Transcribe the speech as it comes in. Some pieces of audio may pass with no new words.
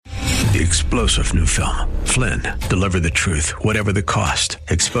The explosive new film, Flynn, deliver the truth, whatever the cost,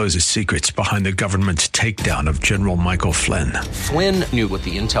 exposes secrets behind the government's takedown of General Michael Flynn. Flynn knew what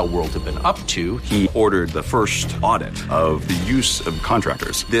the intel world had been up to. He ordered the first audit of the use of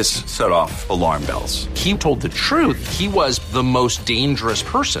contractors. This set off alarm bells. He told the truth. He was the most dangerous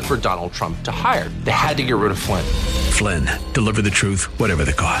person for Donald Trump to hire. They had to get rid of Flynn. Flynn, deliver the truth, whatever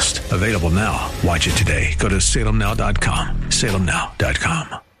the cost. Available now. Watch it today. Go to salemnow.com.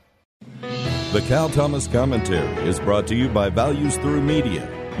 salemnow.com. The Cal Thomas Commentary is brought to you by Values Through Media.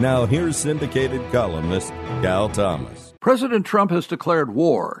 Now here's syndicated columnist Cal Thomas. President Trump has declared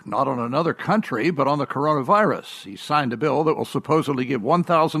war, not on another country, but on the coronavirus. He signed a bill that will supposedly give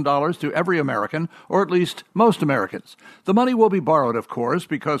 $1,000 to every American, or at least most Americans. The money will be borrowed, of course,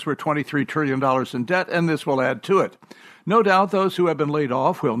 because we're $23 trillion in debt, and this will add to it. No doubt those who have been laid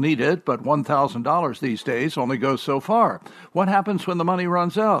off will need it, but $1,000 these days only goes so far. What happens when the money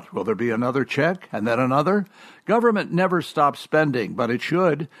runs out? Will there be another check and then another? Government never stops spending, but it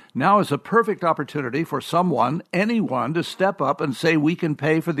should. Now is a perfect opportunity for someone, anyone, to step up and say we can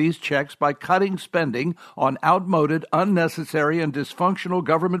pay for these checks by cutting spending on outmoded, unnecessary, and dysfunctional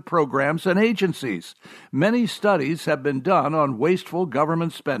government programs and agencies. Many studies have been done on wasteful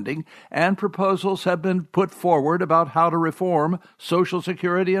government spending, and proposals have been put forward about how to reform Social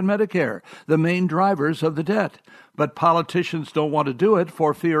Security and Medicare, the main drivers of the debt. But politicians don't want to do it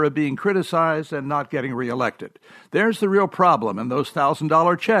for fear of being criticized and not getting reelected. There's the real problem, and those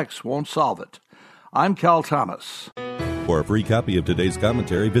 $1,000 checks won't solve it. I'm Cal Thomas. For a free copy of today's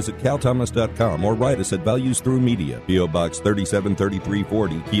commentary, visit calthomas.com or write us at Values Through Media, P.O. Box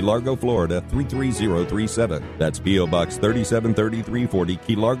 373340, Key Largo, Florida 33037. That's P.O. Box 373340,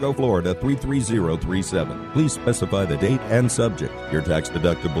 Key Largo, Florida 33037. Please specify the date and subject. Your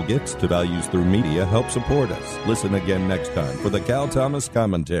tax-deductible gifts to Values Through Media help support us. Listen again next time for the Cal Thomas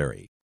Commentary.